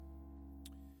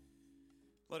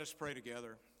Let us pray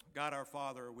together. God our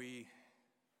Father, we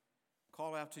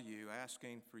call out to you,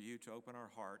 asking for you to open our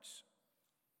hearts,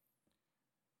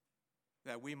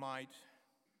 that we might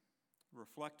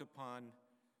reflect upon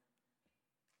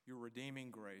your redeeming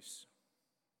grace,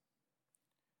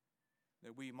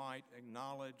 that we might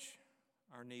acknowledge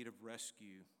our need of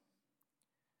rescue,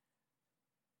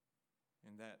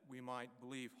 and that we might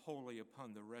believe wholly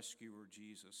upon the rescuer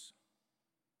Jesus.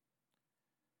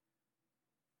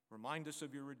 Remind us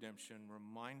of your redemption.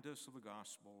 Remind us of the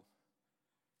gospel.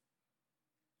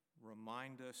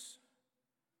 Remind us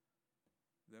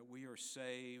that we are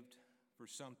saved for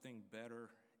something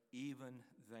better even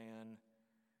than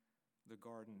the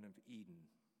Garden of Eden.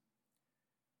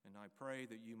 And I pray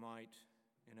that you might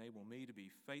enable me to be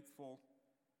faithful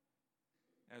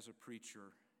as a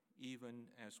preacher, even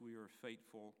as we are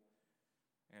faithful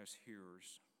as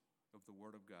hearers of the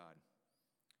Word of God.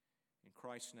 In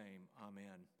Christ's name,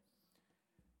 amen.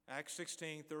 Acts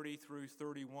 16:30 through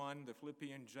 31, the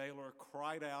Philippian jailer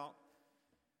cried out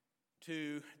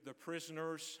to the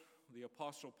prisoners, the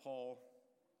Apostle Paul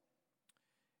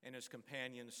and his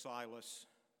companion Silas,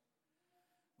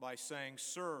 by saying,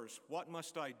 "Sirs, what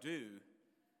must I do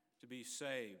to be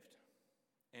saved?"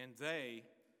 And they,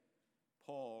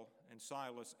 Paul and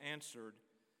Silas, answered,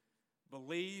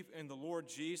 "Believe in the Lord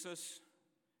Jesus,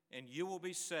 and you will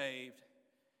be saved,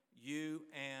 you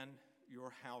and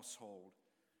your household."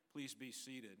 Please be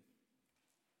seated.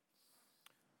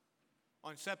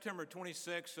 On September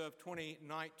 26 of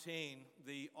 2019,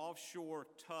 the offshore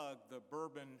tug, the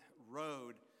Bourbon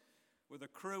Road, with a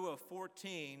crew of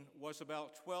 14, was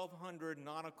about 1,200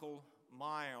 nautical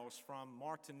miles from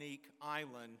Martinique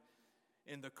Island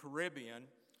in the Caribbean.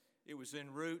 It was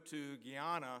en route to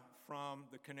Guyana from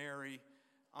the Canary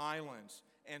Islands,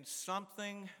 and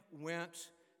something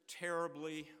went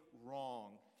terribly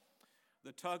wrong.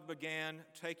 The tug began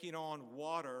taking on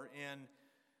water in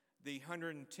the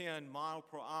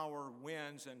 110-mile-per-hour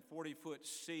winds and 40-foot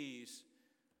seas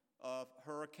of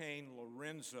Hurricane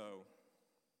Lorenzo,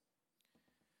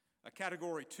 a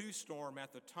Category 2 storm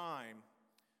at the time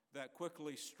that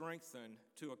quickly strengthened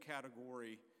to a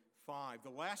Category 5.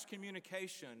 The last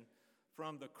communication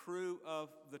from the crew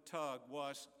of the tug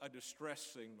was a distress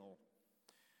signal.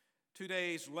 2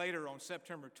 days later, on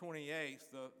September 28th,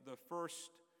 the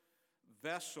first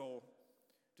vessel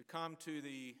to come to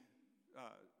the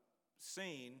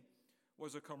scene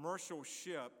was a commercial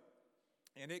ship,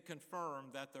 and it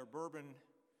confirmed that the Bourbon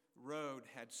Road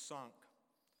had sunk.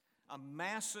 A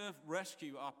massive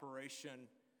rescue operation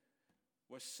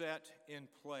was set in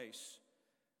place.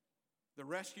 The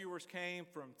rescuers came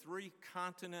from 3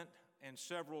 continents and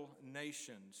several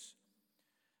nations.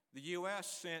 The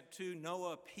U.S. sent 2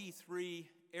 NOAA P-3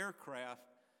 aircraft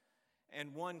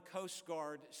and 1 Coast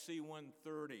Guard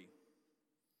C-130.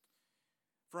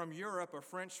 From Europe, a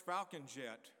French Falcon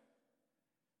jet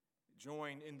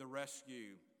joined in the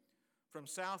rescue. From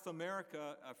South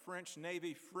America, a French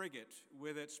Navy frigate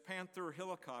with its Panther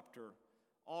helicopter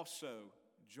also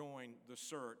joined the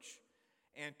search.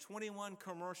 And 21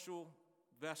 commercial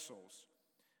vessels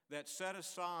that set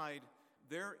aside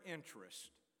their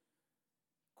interest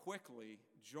quickly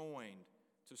joined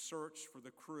to search for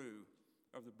the crew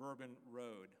of the Bourbon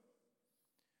Road.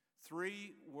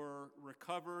 3 were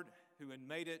recovered who had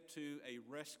made it to a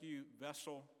rescue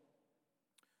vessel.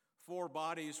 4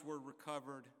 bodies were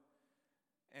recovered,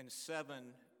 and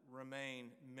 7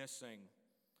 remain missing.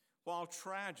 While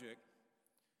tragic,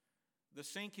 the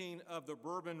sinking of the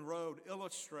Bourbon Road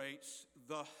illustrates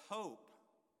the hope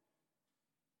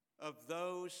of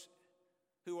those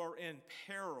who are in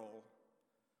peril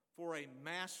for a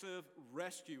massive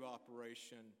rescue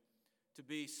operation to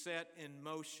be set in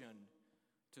motion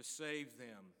to save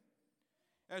them.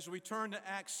 As we turn to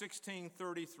Acts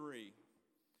 16:33,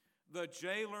 the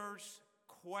jailers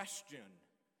question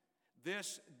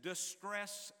this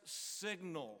distress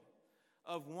signal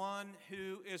of one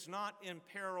who is not in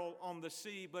peril on the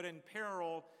sea, but in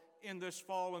peril in this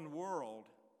fallen world,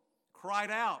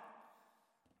 cried out,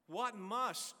 "What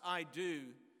must I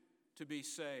do to be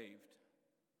saved?"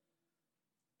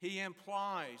 He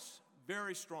implies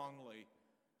very strongly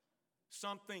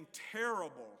something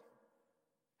terrible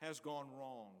has gone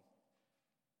wrong.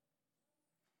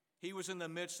 He was in the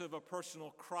midst of a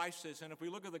personal crisis, and if we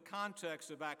look at the context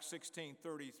of Acts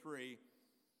 16:33,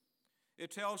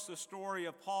 it tells the story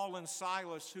of Paul and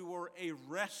Silas, who were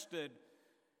arrested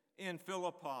in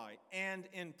Philippi and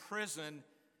in prison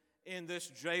in this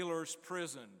jailer's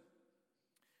prison.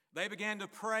 They began to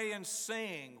pray and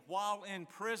sing while in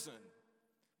prison,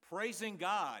 praising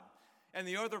God, and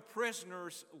the other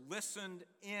prisoners listened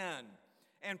in.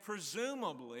 And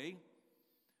presumably,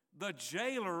 The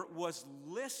jailer was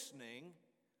listening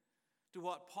to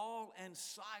what Paul and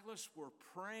Silas were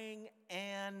praying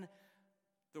and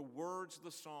the words of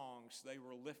the songs they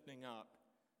were lifting up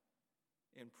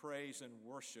in praise and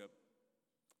worship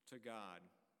to God.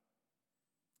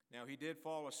 Now, he did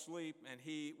fall asleep, and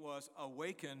he was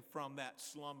awakened from that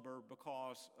slumber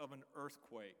because of an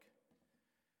earthquake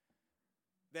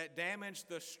that damaged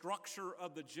the structure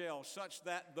of the jail such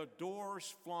that the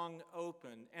doors flung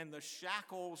open and the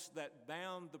shackles that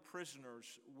bound the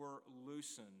prisoners were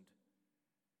loosened.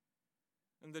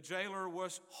 And the jailer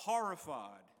was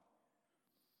horrified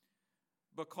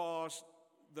because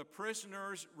the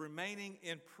prisoners remaining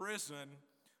in prison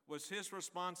was his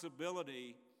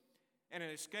responsibility, and an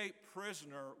escaped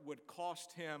prisoner would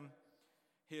cost him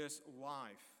his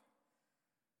life.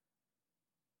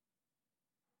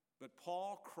 But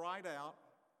Paul cried out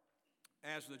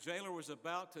as the jailer was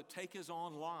about to take his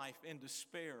own life in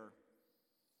despair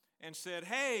and said,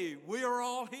 "Hey, we are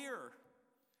all here."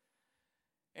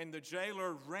 And the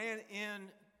jailer ran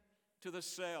in to the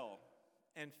cell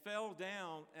and fell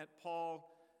down at Paul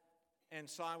and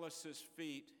Silas's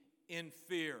feet in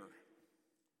fear.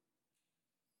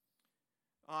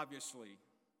 Obviously,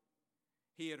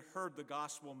 he had heard the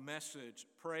gospel message,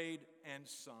 prayed and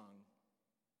sung.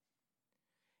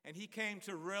 And he came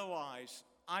to realize,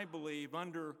 I believe,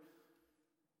 under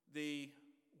the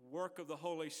work of the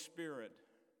Holy Spirit,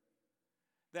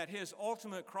 that his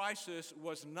ultimate crisis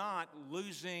was not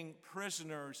losing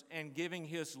prisoners and giving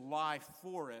his life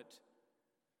for it,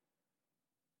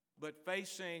 but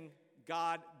facing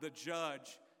God the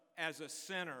judge as a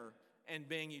sinner and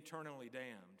being eternally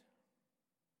damned.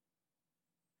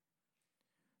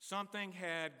 Something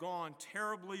had gone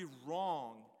terribly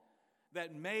wrong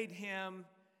that made him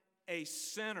a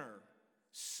sinner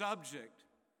subject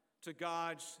to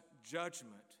God's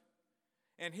judgment.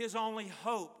 And his only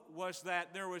hope was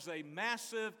that there was a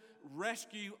massive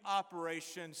rescue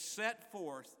operation set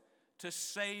forth to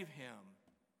save him.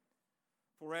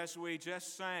 For as we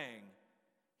just sang,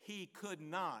 he could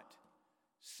not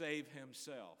save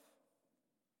himself.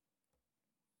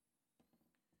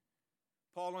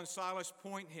 Paul and Silas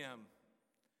point him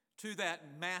to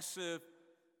that massive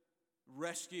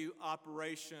rescue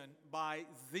operation by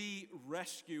the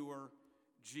rescuer,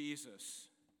 Jesus,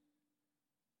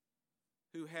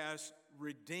 who has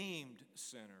redeemed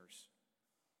sinners,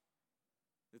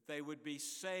 that they would be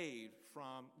saved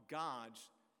from God's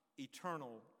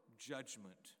eternal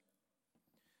judgment.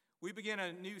 We begin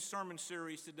a new sermon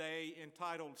series today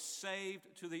entitled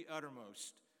Saved to the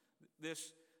Uttermost.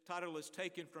 This title is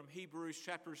taken from Hebrews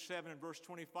chapter 7 and verse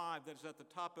 25 that is at the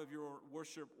top of your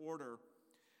worship order.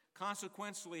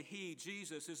 Consequently, he,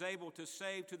 Jesus, is able to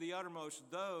save to the uttermost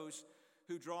those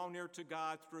who draw near to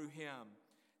God through him,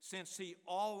 since he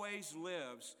always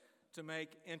lives to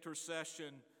make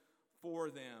intercession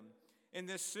for them. In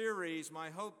this series, my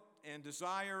hope and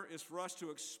desire is for us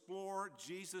to explore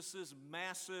Jesus'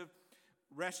 massive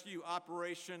rescue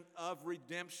operation of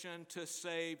redemption to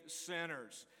save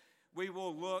sinners. We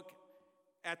will look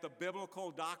at the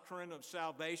biblical doctrine of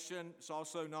salvation. It's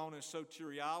also known as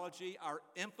soteriology. Our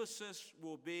emphasis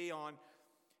will be on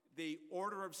the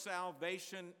order of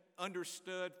salvation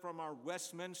understood from our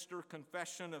Westminster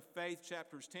Confession of Faith,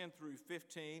 chapters 10 through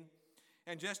 15.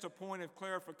 And just a point of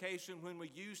clarification, when we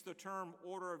use the term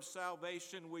order of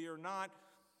salvation, we are not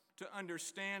to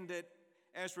understand it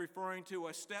as referring to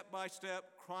a step-by-step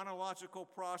chronological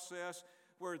process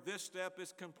where this step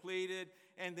is completed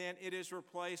and then it is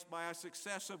replaced by a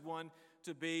successive one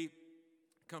to be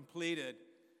completed.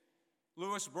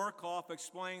 Louis Berkhoff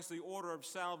explains the order of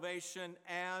salvation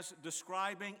as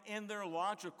describing in their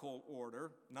logical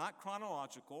order, not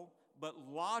chronological, but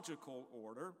logical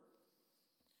order,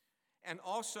 and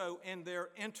also in their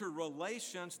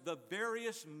interrelations, the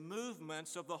various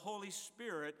movements of the Holy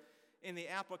Spirit in the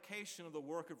application of the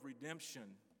work of redemption.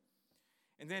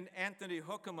 And then Anthony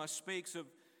Hoekema speaks of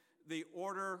the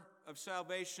order of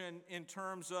salvation in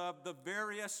terms of the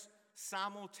various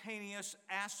simultaneous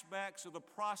aspects of the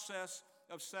process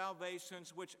of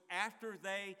salvations, which after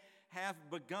they have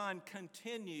begun,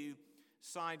 continue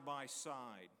side by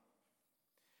side.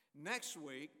 Next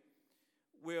week,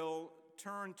 we'll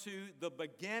turn to the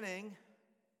beginning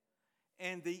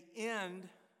and the end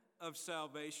of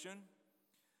salvation,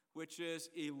 which is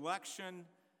election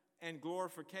and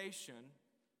glorification.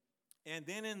 And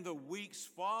then in the weeks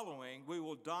following, we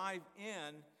will dive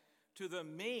in to the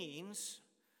means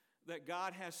that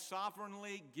God has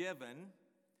sovereignly given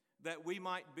that we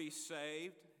might be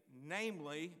saved,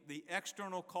 namely the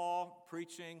external call,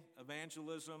 preaching,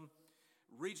 evangelism,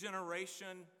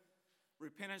 regeneration,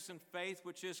 repentance and faith,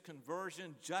 which is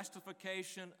conversion,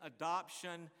 justification,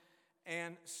 adoption,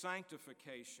 and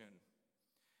sanctification.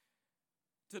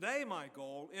 Today, my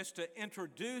goal is to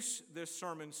introduce this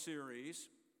sermon series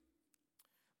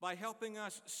by helping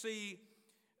us see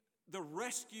the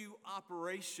rescue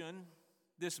operation,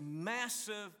 this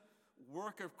massive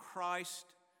work of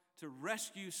Christ to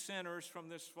rescue sinners from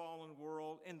this fallen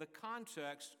world in the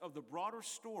context of the broader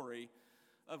story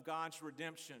of God's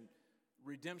redemption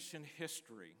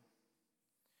history.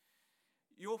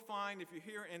 You'll find, if you're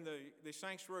here in the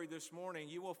sanctuary this morning,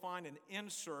 you will find an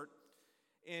insert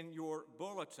in your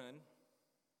bulletin,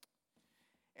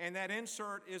 and that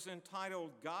insert is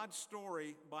entitled God's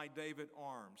Story by David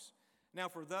Arms. Now,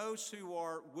 for those who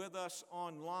are with us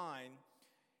online,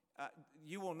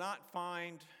 you will not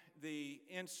find the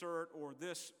insert or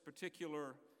this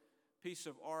particular piece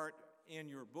of art in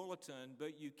your bulletin,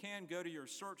 but you can go to your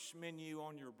search menu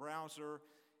on your browser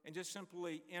and just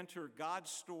simply enter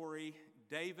God's Story,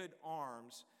 David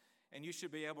Arms, and you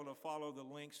should be able to follow the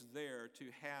links there to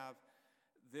have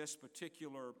this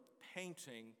particular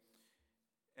painting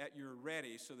at your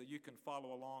ready so that you can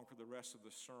follow along for the rest of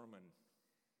the sermon.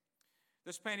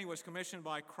 This painting was commissioned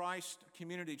by Christ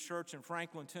Community Church in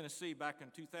Franklin, Tennessee back in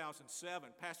 2007.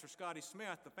 Pastor Scotty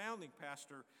Smith, the founding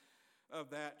pastor of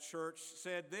that church,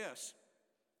 said this: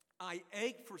 "I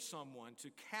ache for someone to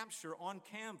capture on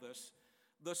canvas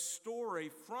the story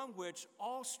from which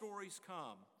all stories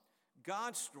come,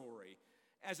 God's story,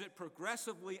 as it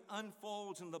progressively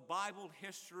unfolds in the Bible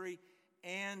history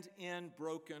and in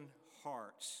broken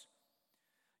hearts."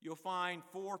 You'll find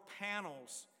 4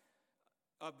 panels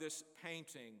of this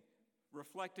painting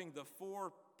reflecting the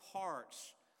 4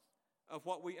 parts of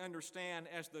what we understand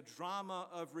as the drama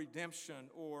of redemption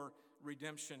or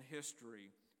redemption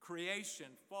history: creation,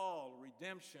 fall,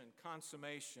 redemption,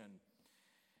 consummation.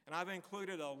 And I've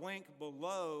included a link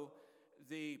below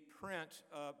the print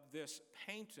of this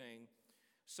painting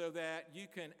so that you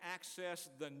can access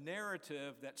the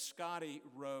narrative that Scotty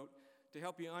wrote to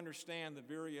help you understand the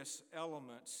various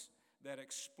elements that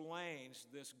explains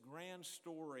this grand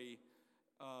story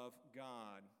of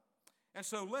God. And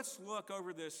so let's look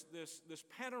over this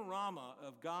panorama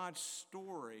of God's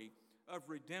story of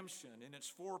redemption in its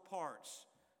 4 parts: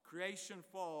 creation,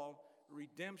 fall,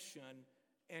 redemption,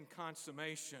 and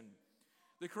consummation.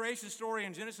 The creation story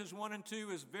in Genesis 1 and 2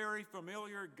 is very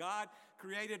familiar. God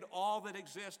created all that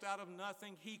exists out of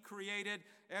nothing. He created,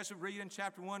 as we read in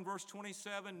chapter 1, verse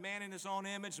 27, man in his own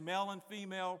image, male and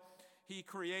female, he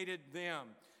created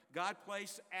them. God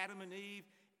placed Adam and Eve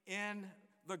in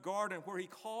the garden where he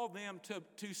called them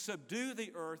to subdue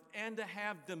the earth and to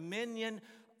have dominion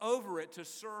over it, to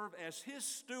serve as his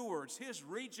stewards, his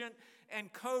regent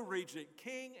and co-regent,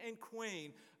 king and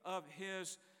queen of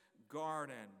his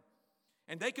garden.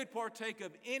 And they could partake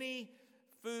of any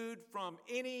food from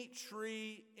any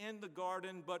tree in the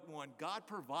garden but one. God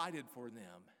provided for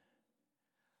them.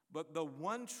 But the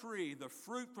one tree, the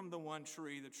fruit from the one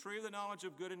tree, the tree of the knowledge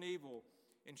of good and evil,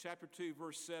 in chapter 2,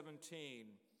 verse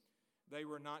 17, they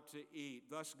were not to eat.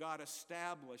 Thus God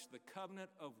established the covenant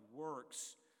of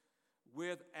works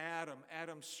with Adam.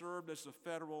 Adam served as the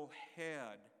federal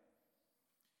head.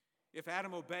 If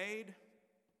Adam obeyed,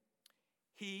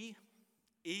 he,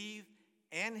 Eve,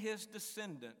 and his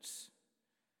descendants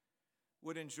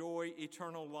would enjoy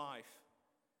eternal life.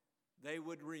 They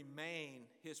would remain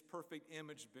his perfect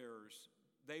image bearers.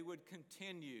 They would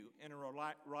continue in a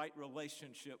right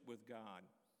relationship with God.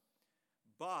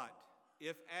 But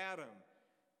if Adam,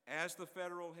 as the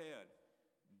federal head,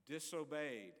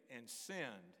 disobeyed and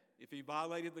sinned, if he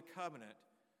violated the covenant,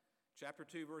 chapter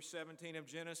 2, verse 17 of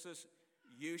Genesis,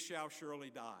 you shall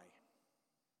surely die.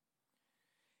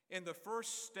 In the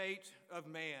first state of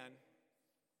man,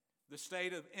 the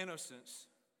state of innocence,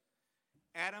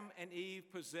 Adam and Eve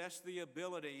possessed the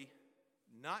ability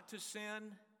not to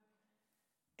sin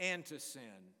and to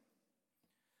sin.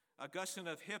 Augustine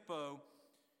of Hippo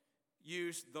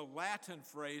used the Latin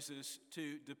phrases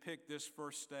to depict this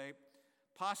first state: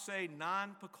 posse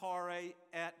non peccare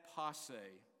et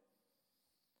posse.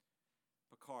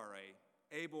 Peccare,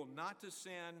 able not to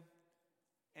sin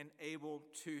and able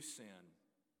to sin.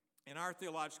 In our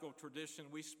theological tradition,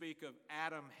 we speak of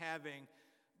Adam having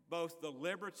both the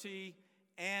liberty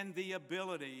and the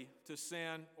ability to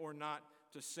sin or not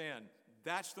to sin.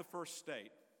 That's the first state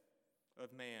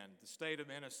of man, the state of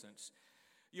innocence.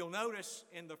 You'll notice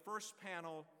in the first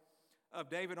panel of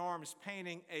David Arms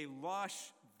painting a lush,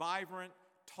 vibrant,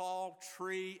 tall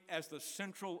tree as the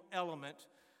central element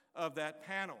of that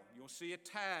panel. You'll see a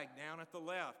tag down at the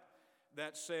left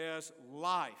that says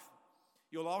life.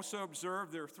 You'll also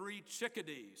observe there are 3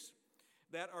 chickadees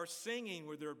that are singing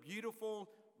with their beautiful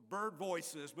bird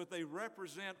voices, but they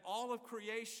represent all of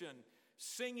creation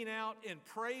singing out in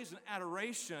praise and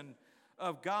adoration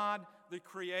of God the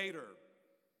Creator.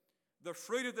 The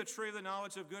fruit of the tree of the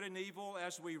knowledge of good and evil,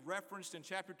 as we referenced in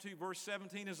chapter 2, verse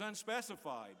 17, is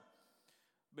unspecified.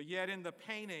 But yet in the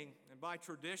painting, and by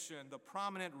tradition, the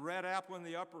prominent red apple in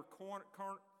the upper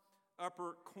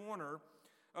corner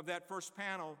of that first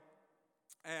panel,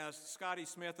 as Scotty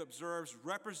Smith observes,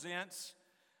 represents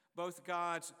both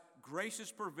God's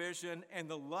gracious provision and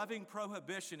the loving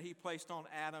prohibition he placed on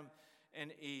Adam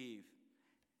and Eve.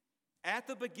 At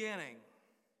the beginning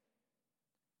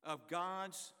of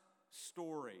God's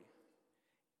story,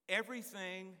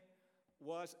 everything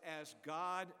was as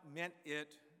God meant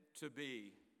it to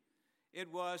be.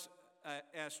 It was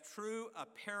as true a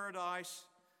paradise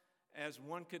as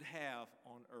one could have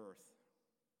on earth.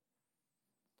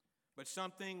 But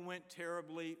something went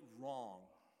terribly wrong.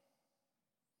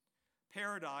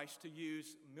 Paradise, to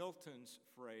use Milton's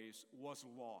phrase, was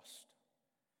lost.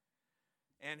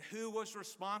 And who was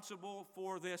responsible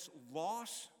for this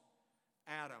loss?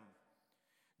 Adam.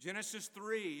 Genesis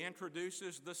 3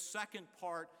 introduces the second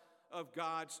part of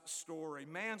God's story.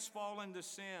 Man's fall into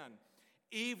sin.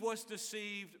 Eve was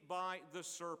deceived by the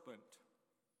serpent,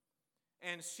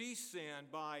 and she sinned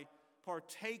by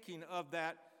partaking of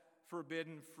that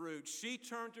forbidden fruit. She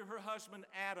turned to her husband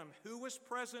Adam, who was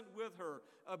present with her,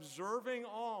 observing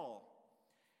all,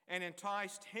 and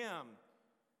enticed him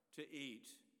to eat.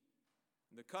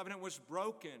 The covenant was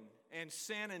broken, and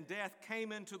sin and death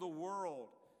came into the world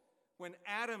when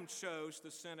Adam chose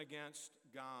to sin against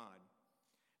God.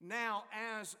 Now,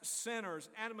 as sinners,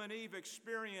 Adam and Eve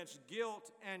experienced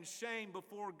guilt and shame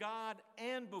before God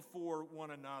and before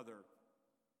one another.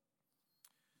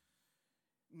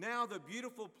 Now the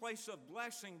beautiful place of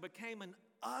blessing became an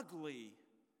ugly,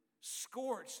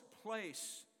 scorched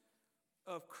place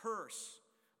of curse.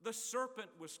 The serpent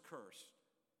was cursed.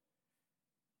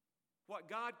 What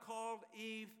God called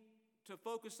Eve to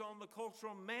focus on, the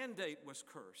cultural mandate, was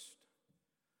cursed.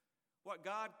 What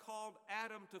God called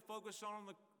Adam to focus on,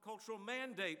 the cultural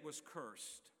mandate, was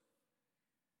cursed.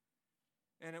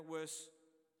 And it was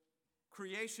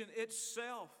creation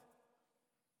itself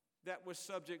that was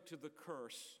subject to the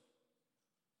curse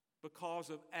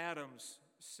because of Adam's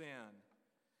sin.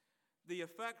 The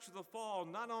effects of the fall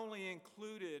not only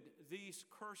included these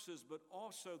curses, but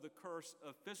also the curse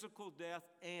of physical death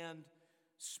and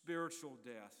spiritual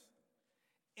death.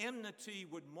 Enmity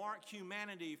would mark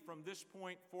humanity from this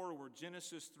point forward,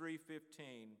 Genesis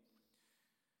 3:15.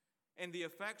 And the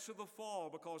effects of the fall,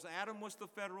 because Adam was the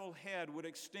federal head, would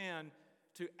extend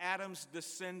to Adam's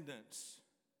descendants,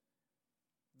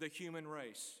 the human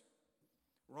race.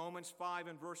 Romans 5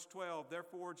 and verse 12,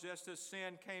 therefore, just as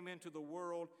sin came into the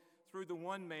world through the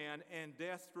one man, and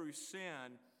death through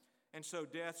sin, and so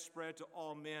death spread to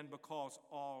all men because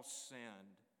all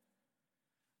sinned.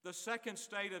 The second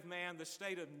state of man, the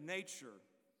state of nature,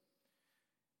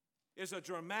 is a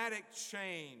dramatic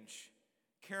change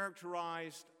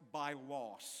characterized by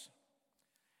loss.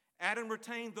 Adam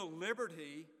retained the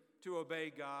liberty to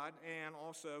obey God and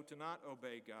also to not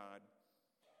obey God.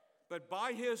 But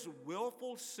by his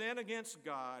willful sin against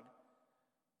God,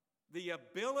 the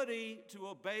ability to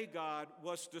obey God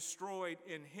was destroyed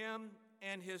in him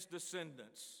and his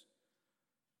descendants.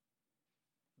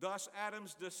 Thus,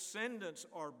 Adam's descendants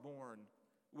are born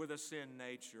with a sin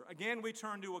nature. Again, we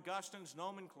turn to Augustine's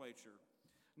nomenclature.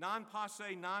 Non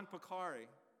posse, non peccare,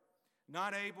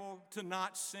 not able to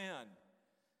not sin,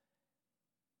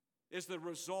 is the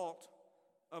result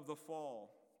of the fall.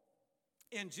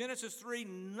 In Genesis 3,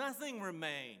 nothing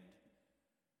remained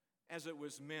as it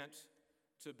was meant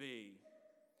to be.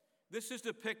 This is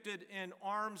depicted in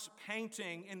Arm's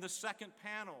painting in the second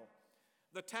panel.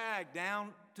 The tag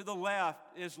down to the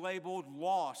left is labeled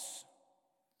loss.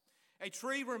 A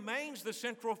tree remains the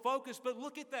central focus, but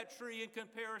look at that tree in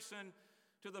comparison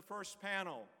to the first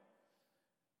panel.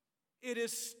 It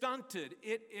is stunted,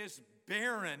 it is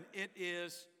barren, it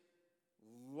is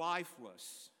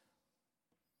lifeless.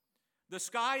 The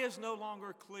sky is no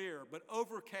longer clear, but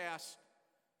overcast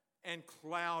and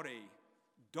cloudy,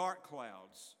 dark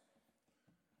clouds.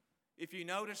 If you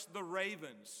notice the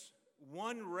ravens,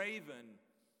 one raven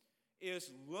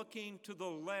is looking to the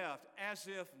left as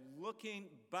if looking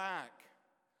back,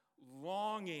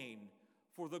 longing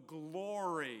for the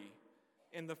glory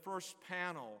in the first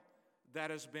panel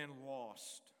that has been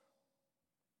lost.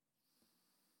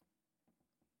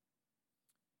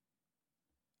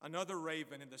 Another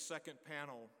raven in the second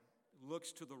panel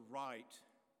looks to the right,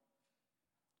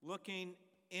 looking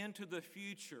into the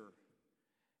future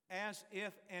as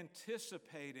if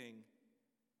anticipating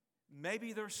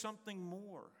maybe there's something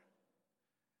more.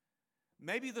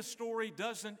 Maybe the story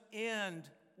doesn't end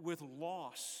with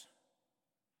loss.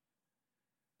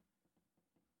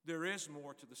 There is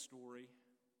more to the story.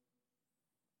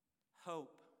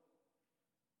 Hope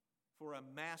for a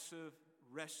massive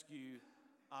rescue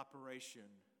operation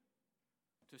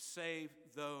to save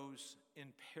those in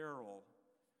peril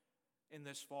in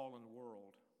this fallen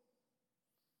world.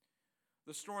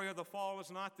 The story of the fall is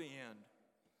not the end.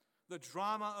 The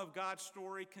drama of God's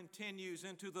story continues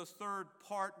into the third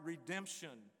part, redemption.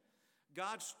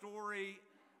 God's story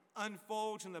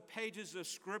unfolds in the pages of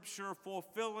Scripture,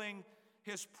 fulfilling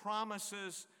His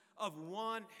promises of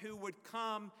one who would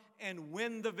come and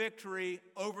win the victory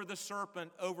over the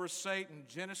serpent, over Satan,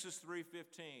 Genesis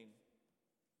 3:15.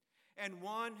 And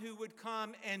one who would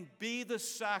come and be the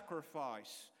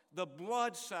sacrifice, the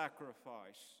blood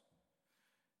sacrifice,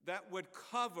 that would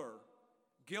cover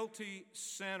guilty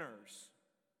sinners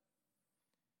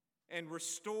and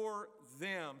restore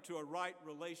them to a right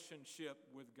relationship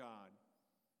with God.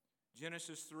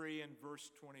 Genesis 3 and verse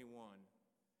 21.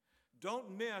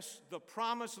 Don't miss the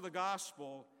promise of the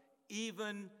gospel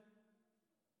even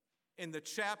in the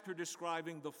chapter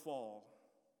describing the fall.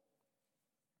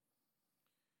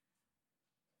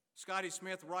 Scotty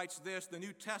Smith writes this: the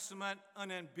New Testament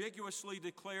unambiguously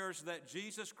declares that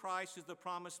Jesus Christ is the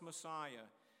promised Messiah.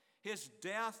 His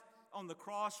death on the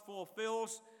cross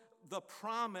fulfills the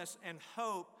promise and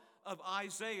hope of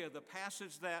Isaiah, the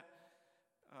passage that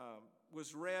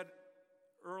was read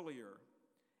earlier.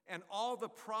 And all the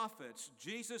prophets.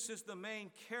 Jesus is the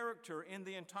main character in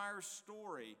the entire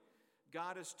story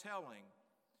God is telling.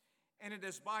 And it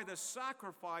is by the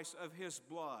sacrifice of His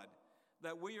blood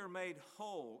that we are made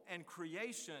whole, and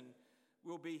creation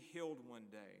will be healed one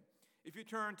day. If you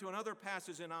turn to another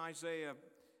passage in Isaiah,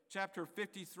 chapter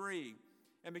 53,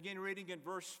 and begin reading in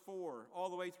verse 4 all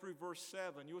the way through verse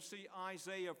 7, you'll see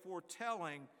Isaiah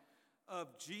foretelling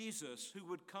of Jesus who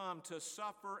would come to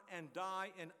suffer and die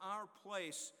in our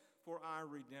place for our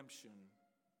redemption.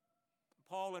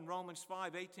 Paul in Romans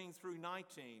 5:18 through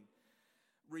 19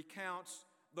 recounts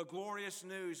the glorious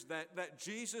news that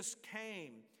Jesus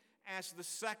came as the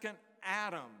second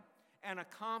Adam and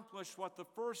accomplished what the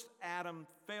first Adam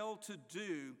failed to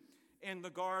do in the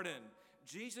garden.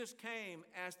 Jesus came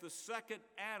as the second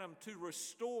Adam to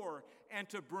restore and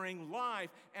to bring life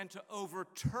and to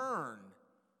overturn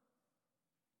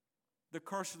the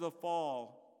curse of the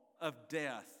fall of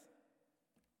death.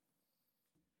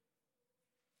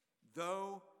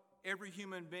 Though every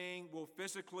human being will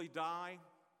physically die,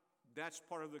 that's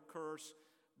part of the curse,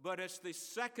 but it's the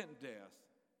second death,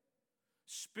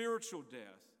 spiritual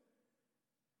death,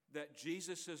 that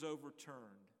Jesus has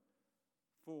overturned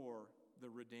for the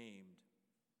redeemed.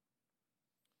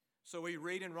 So we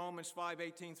read in Romans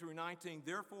 5:18 through 19,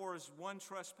 therefore as one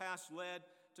trespass led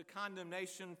to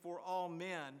condemnation for all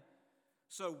men,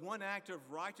 so one act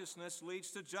of righteousness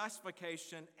leads to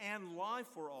justification and life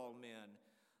for all men.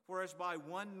 For as by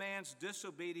one man's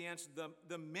disobedience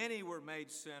the many were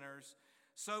made sinners,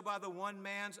 so by the one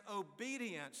man's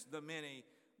obedience the many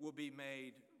will be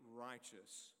made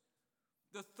righteous.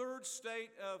 The third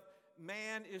state of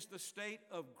man is the state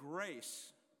of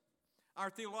grace. Our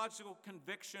theological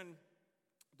conviction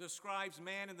describes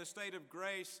man in the state of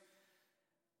grace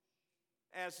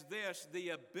as this: the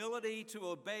ability to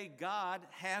obey God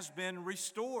has been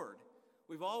restored.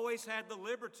 We've always had the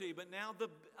liberty, but now the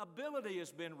ability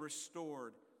has been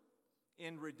restored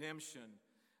in redemption.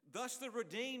 Thus the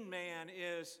redeemed man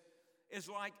is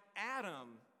like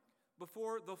Adam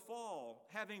before the fall,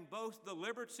 having both the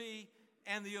liberty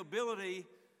and the ability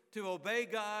to obey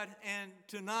God and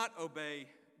to not obey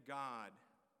God.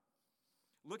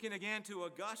 Looking again to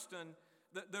Augustine,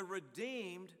 the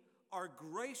redeemed are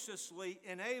graciously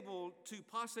enabled to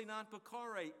posse non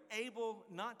peccare, able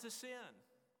not to sin,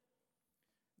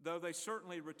 though they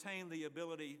certainly retain the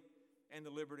ability and the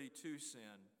liberty to sin.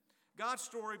 God's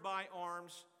story by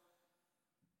arms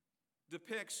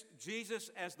depicts Jesus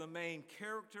as the main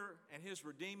character and His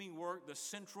redeeming work, the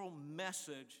central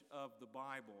message of the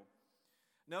Bible.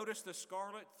 Notice the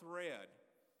scarlet thread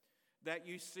that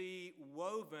you see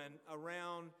woven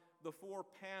around the four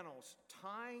panels,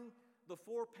 tying the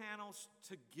four panels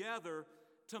together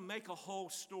to make a whole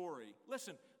story.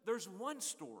 Listen, there's one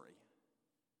story.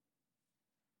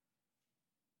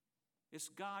 It's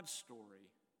God's story.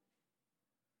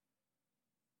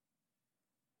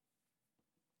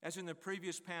 As in the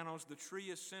previous panels, the tree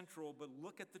is central, but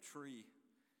look at the tree.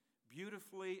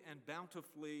 Beautifully and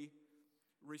bountifully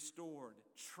restored,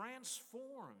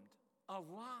 transformed,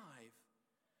 alive.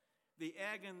 The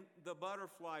egg and the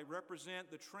butterfly represent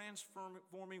the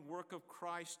transforming work of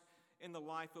Christ in the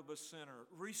life of a sinner.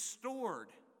 Restored.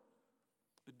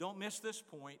 But don't miss this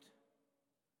point.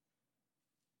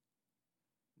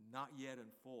 Not yet in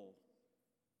full.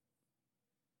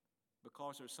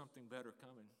 Because there's something better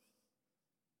coming.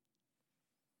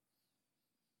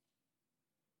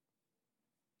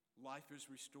 Life is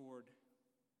restored,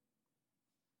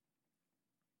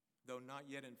 though not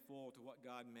yet in full, to what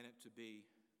God meant it to be.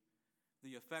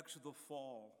 The effects of the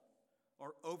fall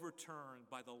are overturned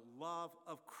by the love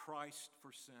of Christ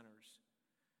for sinners.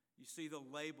 You see the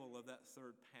label of that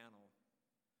third panel,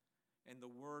 and the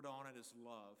word on it is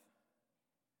love.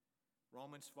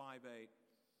 Romans 5:8.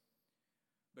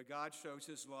 But God shows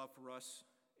his love for us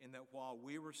in that while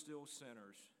we were still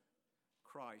sinners,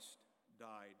 Christ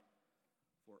died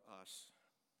for us.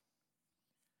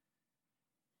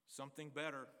 Something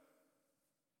better.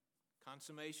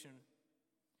 Consummation.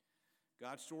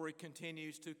 God's story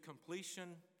continues to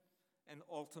completion and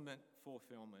ultimate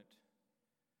fulfillment.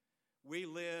 We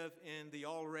live in the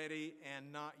already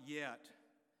and not yet.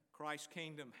 Christ's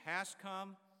kingdom has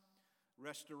come.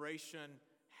 Restoration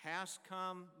has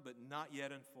come, but not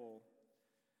yet in full.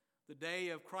 The day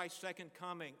of Christ's second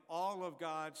coming, all of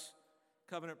God's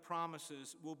covenant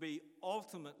promises will be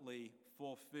ultimately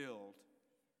fulfilled.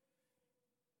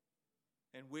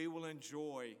 And we will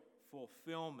enjoy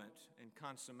fulfillment and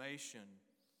consummation.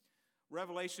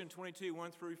 Revelation 22,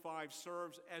 1-5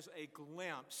 serves as a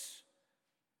glimpse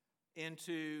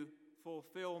into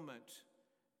fulfillment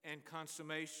and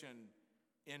consummation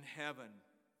in heaven.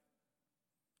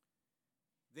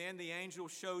 Then the angel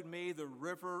showed me the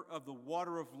river of the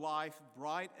water of life,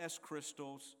 bright as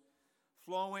crystals,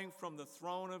 flowing from the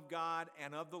throne of God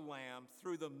and of the Lamb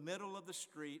through the middle of the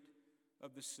street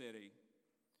of the city.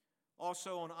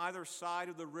 Also on either side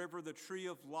of the river, the tree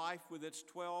of life with its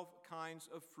 12 kinds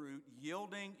of fruit,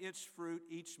 yielding its fruit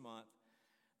each month.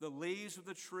 The leaves of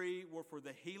the tree were for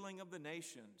the healing of the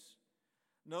nations.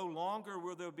 No longer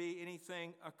will there be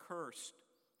anything accursed,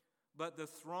 but the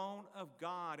throne of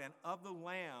God and of the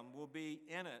Lamb will be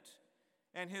in it,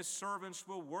 and his servants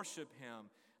will worship him.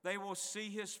 They will see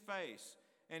his face,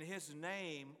 and his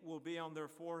name will be on their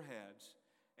foreheads,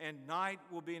 and night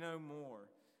will be no more.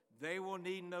 They will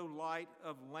need no light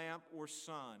of lamp or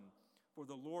sun, for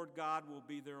the Lord God will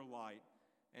be their light,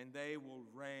 and they will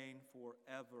reign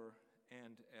forever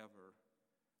and ever.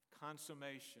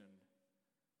 Consummation,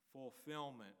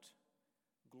 fulfillment,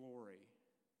 glory.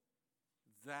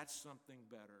 That's something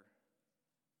better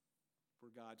for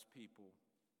God's people.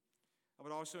 I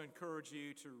would also encourage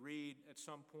you to read at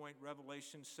some point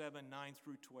Revelation 7,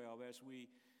 9-12, as we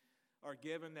are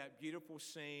given that beautiful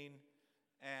scene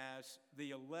as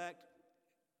the elect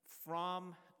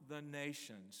from the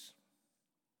nations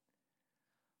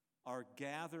are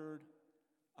gathered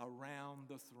around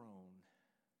the throne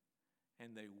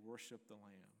and they worship the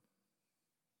Lamb.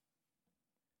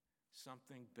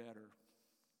 Something better.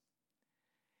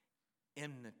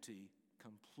 Enmity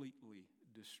completely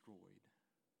destroyed.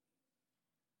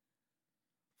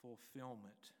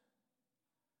 Fulfillment,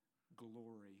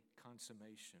 glory,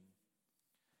 consummation.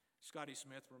 Scotty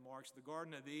Smith remarks, the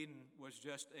Garden of Eden was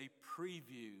just a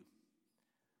preview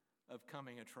of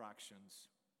coming attractions.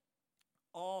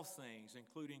 All things,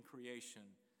 including creation,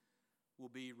 will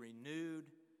be renewed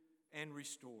and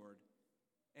restored,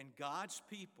 and God's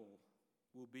people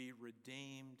will be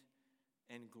redeemed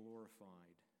and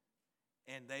glorified,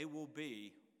 and they will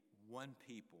be one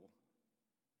people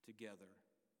together.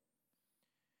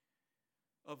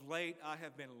 Of late, I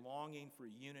have been longing for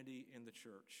unity in the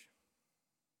church.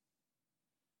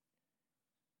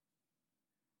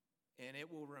 And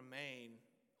it will remain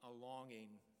a longing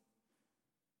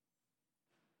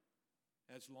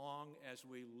as long as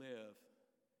we live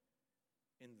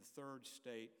in the third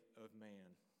state of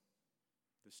man,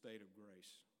 the state of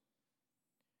grace.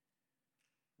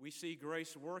 We see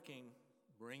grace working,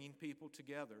 bringing people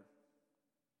together.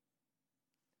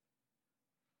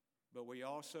 But we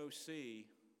also see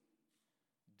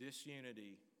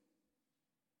disunity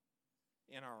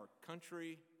in our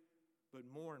country, but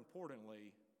more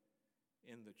importantly,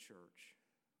 in the church.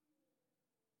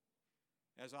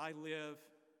 As I live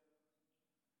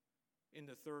in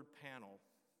the third panel,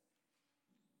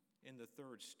 in the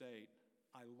third state,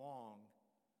 I long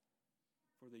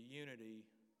for the unity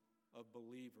of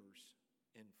believers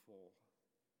in full.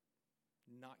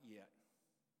 Not yet.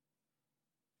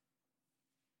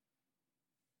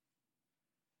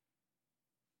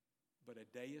 But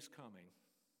a day is coming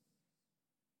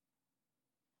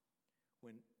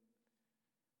when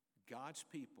God's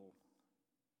people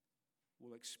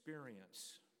will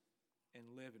experience and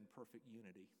live in perfect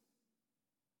unity.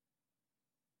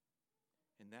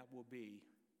 And that will be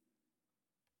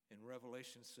in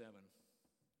Revelation 7,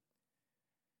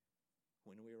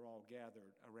 when we are all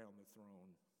gathered around the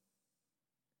throne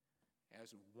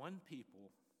as one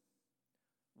people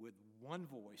with one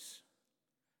voice,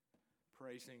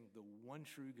 praising the one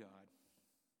true God.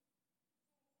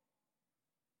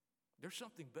 There's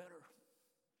something better,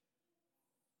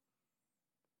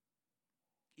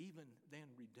 even than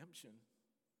redemption.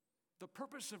 The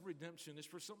purpose of redemption is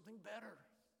for something better.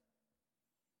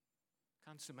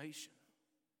 Consummation,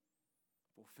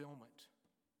 fulfillment,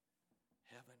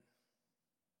 heaven.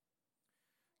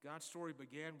 God's story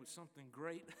began with something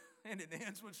great, and it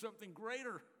ends with something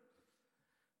greater.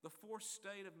 The fourth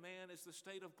state of man is the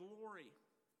state of glory.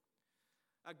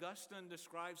 Augustine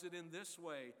describes it in this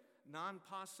way: non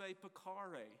posse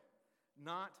peccare,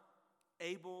 not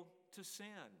able to sin.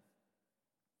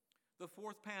 The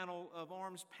fourth panel of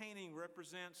Arm's painting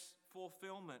represents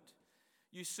fulfillment.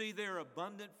 You see there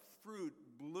abundant fruit,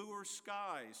 bluer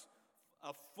skies,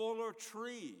 a fuller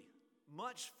tree,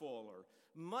 much fuller,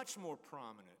 much more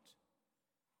prominent,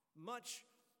 much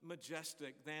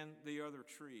majestic than the other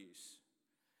trees.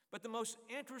 But the most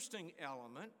interesting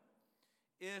element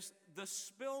is the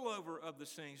spillover of the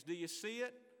scenes. Do you see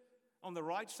it on the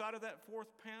right side of that fourth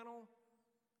panel?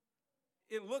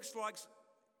 It looks like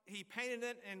he painted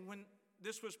it, and when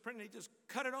this was printed, he just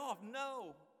cut it off.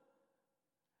 No.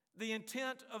 The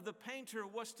intent of the painter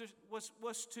was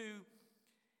to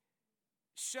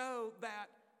show that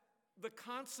the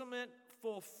consummate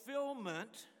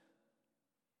fulfillment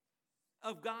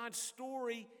of God's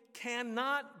story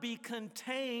cannot be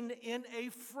contained in a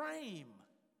frame.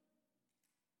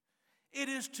 It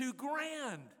is too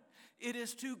grand. It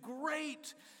is too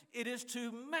great. It is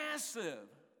too massive.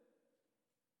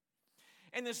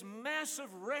 And this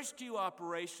massive rescue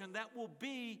operation that will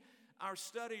be our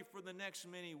study for the next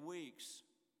many weeks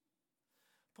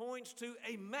points to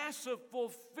a massive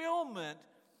fulfillment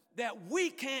that we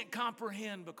can't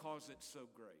comprehend because it's so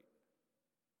great.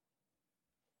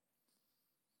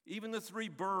 Even the three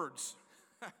birds.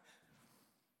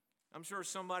 I'm sure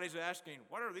somebody's asking,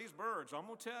 what are these birds? I'm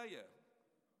going to tell you.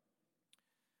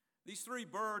 These three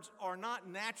birds are not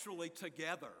naturally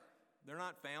together. They're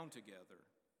not found together.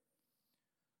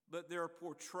 But they're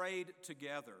portrayed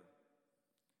together.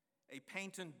 A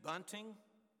painted bunting,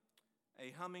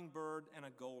 a hummingbird, and a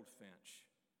goldfinch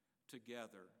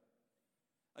together.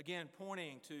 Again,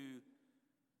 pointing to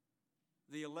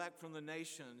the elect from the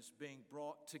nations being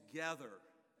brought together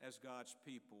as God's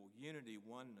people, unity,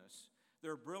 oneness.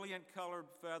 Their brilliant colored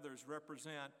feathers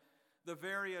represent the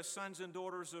various sons and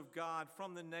daughters of God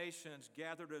from the nations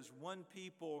gathered as one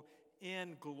people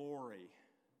in glory.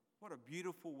 What a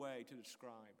beautiful way to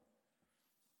describe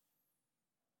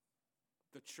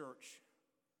the church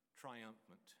triumphant.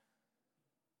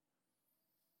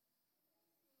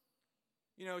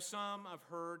 You know, some I've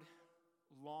heard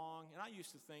long, and I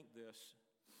used to think this,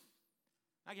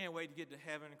 I can't wait to get to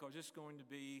heaven because it's going to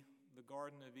be the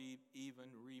Garden of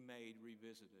Eden remade,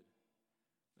 revisited.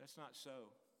 That's not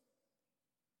so.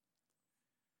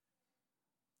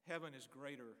 Heaven is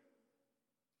greater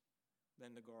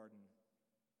than the garden.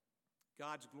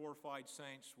 God's glorified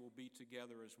saints will be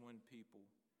together as one people,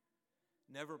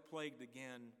 never plagued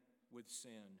again with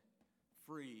sin,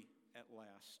 free at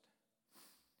last.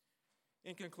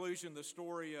 In conclusion, the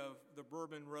story of the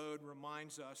Bourbon Road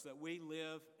reminds us that we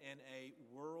live in a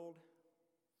world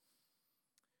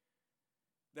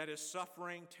that is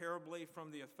suffering terribly from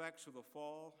the effects of the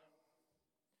fall,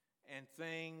 and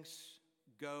things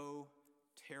go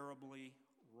terribly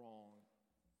wrong.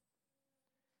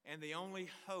 And the only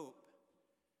hope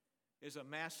is a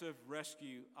massive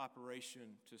rescue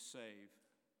operation to save.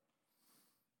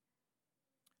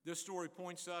 This story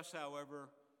points us, however,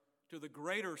 to the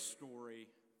greater story,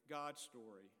 God's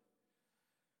story.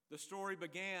 The story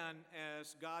began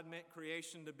as God meant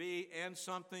creation to be, and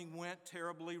something went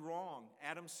terribly wrong.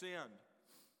 Adam sinned,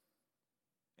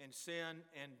 and sin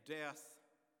and death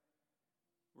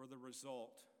were the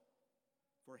result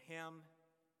for him,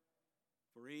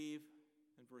 for Eve,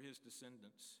 and for his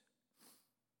descendants.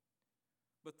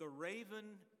 But the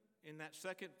raven in that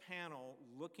second panel,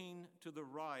 looking to the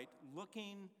right,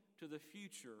 looking to the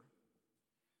future,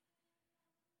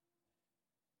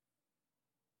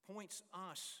 points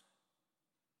us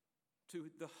to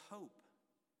the hope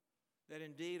that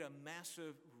indeed a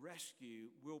massive rescue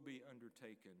will be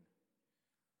undertaken.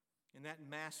 And that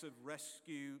massive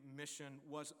rescue mission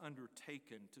was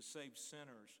undertaken to save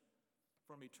sinners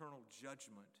from eternal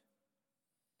judgment.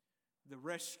 The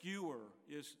rescuer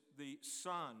is the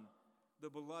Son, the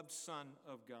beloved Son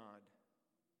of God.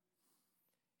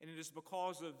 And it is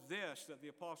because of this that the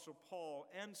Apostle Paul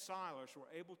and Silas were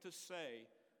able to say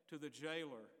to the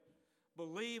jailer,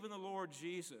 "Believe in the Lord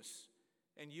Jesus,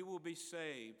 and you will be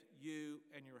saved, you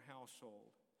and your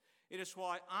household." It is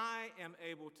why I am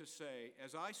able to say,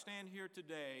 as I stand here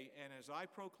today and as I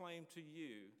proclaim to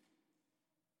you,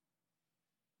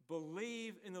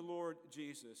 believe in the Lord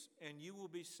Jesus, and you will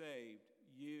be saved,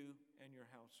 you and your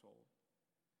household.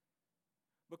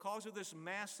 Because of this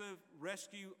massive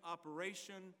rescue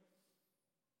operation,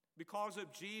 because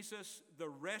of Jesus, the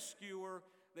rescuer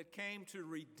that came to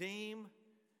redeem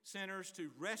sinners, to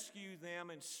rescue them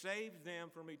and save them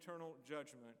from eternal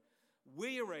judgment,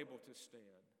 we are able to stand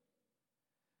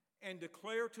and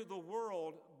declare to the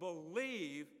world,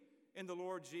 believe in the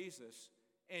Lord Jesus,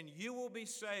 and you will be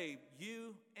saved,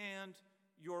 you and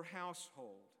your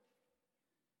household.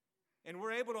 And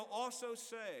we're able to also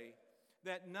say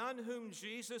that none whom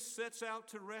Jesus sets out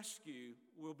to rescue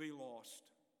will be lost.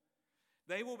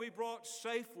 They will be brought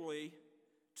safely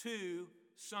to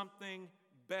something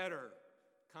better,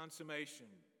 consummation.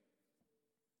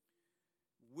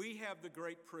 We have the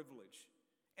great privilege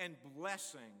and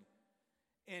blessing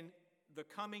in the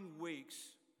coming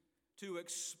weeks to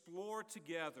explore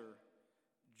together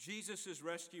Jesus'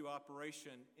 rescue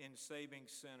operation in saving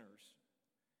sinners.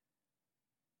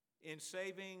 In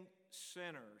saving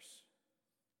sinners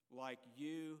like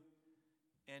you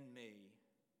and me.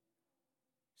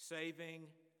 Saving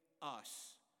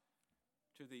us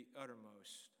to the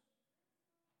uttermost.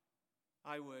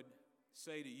 I would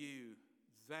say to you,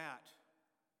 that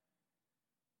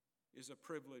is a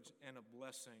privilege and a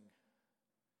blessing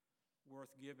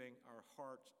worth giving our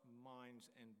hearts, minds,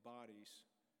 and bodies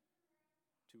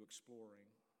to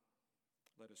exploring.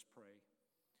 Let us pray.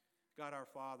 God our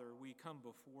Father, we come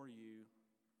before you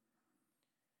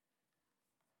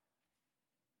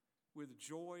with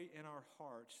joy in our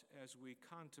hearts as we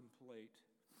contemplate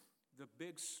the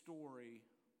big story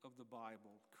of the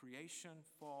Bible: creation,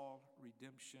 fall,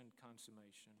 redemption,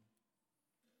 consummation.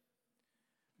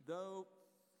 Though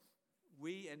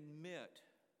we admit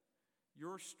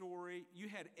your story, you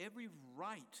had every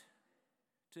right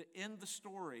to end the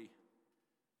story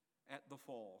at the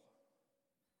fall.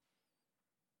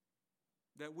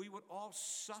 That we would all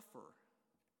suffer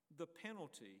the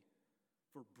penalty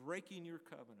for breaking your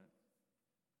covenant.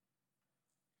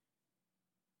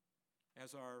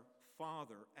 As our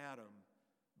father, Adam,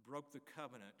 broke the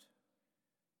covenant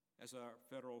as our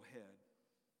federal head.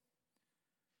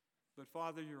 But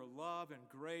Father, your love and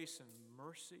grace and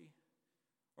mercy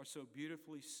are so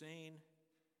beautifully seen,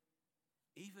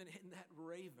 even in that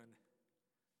raven,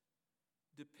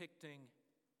 depicting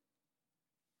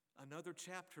another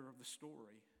chapter of the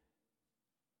story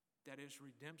that is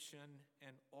redemption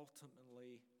and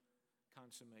ultimately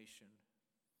consummation.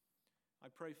 I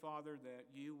pray, Father, that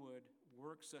you would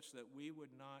work such that we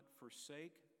would not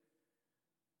forsake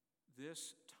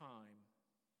this time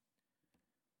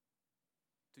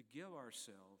to give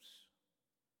ourselves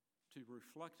to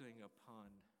reflecting upon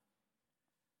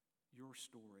your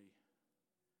story,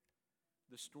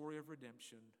 the story of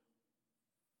redemption,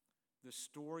 the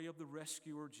story of the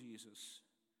rescuer Jesus,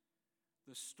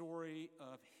 the story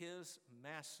of his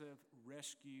massive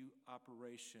rescue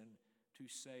operation to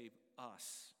save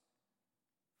us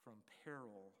from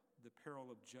peril, the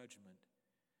peril of judgment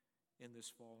in this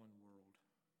fallen world.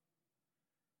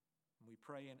 And we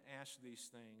pray and ask these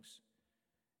things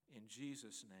in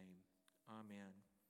Jesus' name. Amen.